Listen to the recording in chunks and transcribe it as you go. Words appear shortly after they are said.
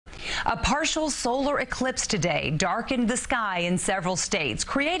A partial solar eclipse today darkened the sky in several states,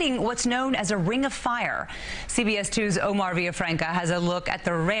 creating what's known as a ring of fire. CBS 2's Omar Villafranca has a look at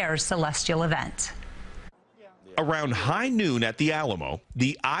the rare celestial event. Around high noon at the Alamo,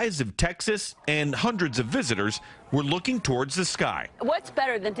 the eyes of Texas and hundreds of visitors were looking towards the sky. What's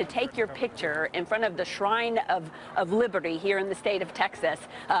better than to take your picture in front of the Shrine of Liberty here in the state of Texas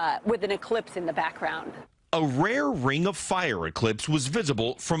with an eclipse in the background? A rare ring of fire eclipse was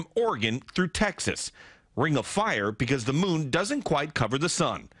visible from Oregon through Texas. Ring of fire because the moon doesn't quite cover the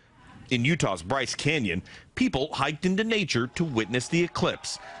sun. In Utah's Bryce Canyon, people hiked into nature to witness the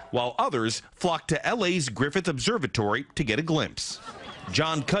eclipse, while others flocked to LA's Griffith Observatory to get a glimpse.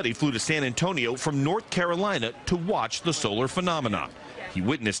 John Cuddy flew to San Antonio from North Carolina to watch the solar phenomenon. He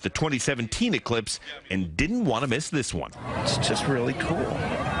witnessed the 2017 eclipse and didn't want to miss this one. It's just really cool.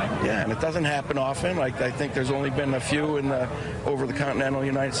 Yeah, and it doesn't happen often. I think there's only been a few over the continental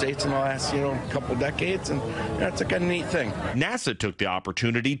United States in the last, couple decades, and that's a neat thing. NASA took the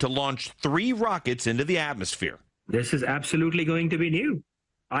opportunity to launch 3 rockets into the atmosphere. This is absolutely going to be new.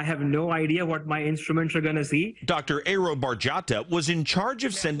 I have no idea what my instruments are going to see. Dr. Aero Barjata was in charge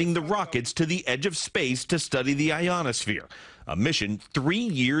of sending the rockets to the edge of space to study the ionosphere, a mission 3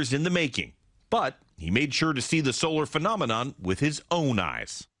 years in the making. But he made sure to see the solar phenomenon with his own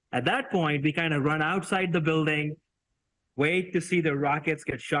eyes. At that point, we kind of run outside the building, wait to see the rockets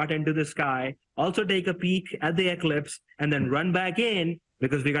get shot into the sky, also take a peek at the eclipse, and then run back in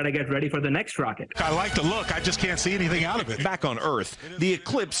because we got to get ready for the next rocket. I like the look. I just can't see anything out of it. Back on Earth, the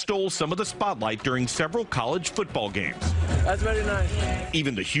eclipse stole some of the spotlight during several college football games. That's very nice.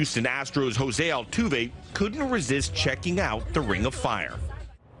 Even the Houston Astros' Jose Altuve couldn't resist checking out the Ring of Fire.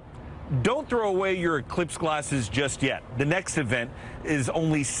 Don't throw away your eclipse glasses just yet. The next event is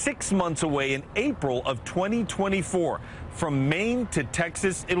only 6 months away in April of 2024. From Maine to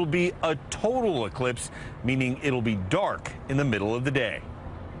Texas, it'll be a total eclipse, meaning it'll be dark in the middle of the day.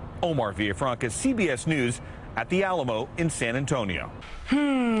 Omar Villafranca, CBS News, at the Alamo in San Antonio.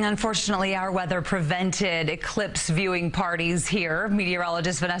 Unfortunately, our weather prevented eclipse viewing parties here.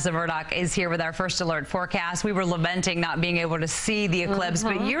 Meteorologist Vanessa Murdoch is here with our first alert forecast. We were lamenting not being able to see the eclipse,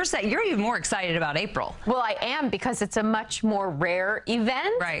 but you're even more excited about April. Well, I am, because it's a much more rare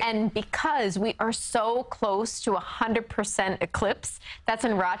event, right, and because we are so close to 100% eclipse. That's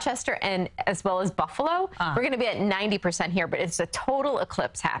in Rochester and as well as Buffalo. We're going to be at 90% here, but it's a total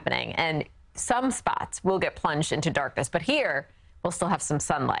eclipse happening, and some spots will get plunged into darkness, but here we'll still have some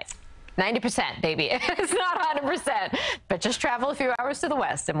sunlight. 90%, baby. It's not 100%, but just travel a few hours to the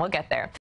west and we'll get there.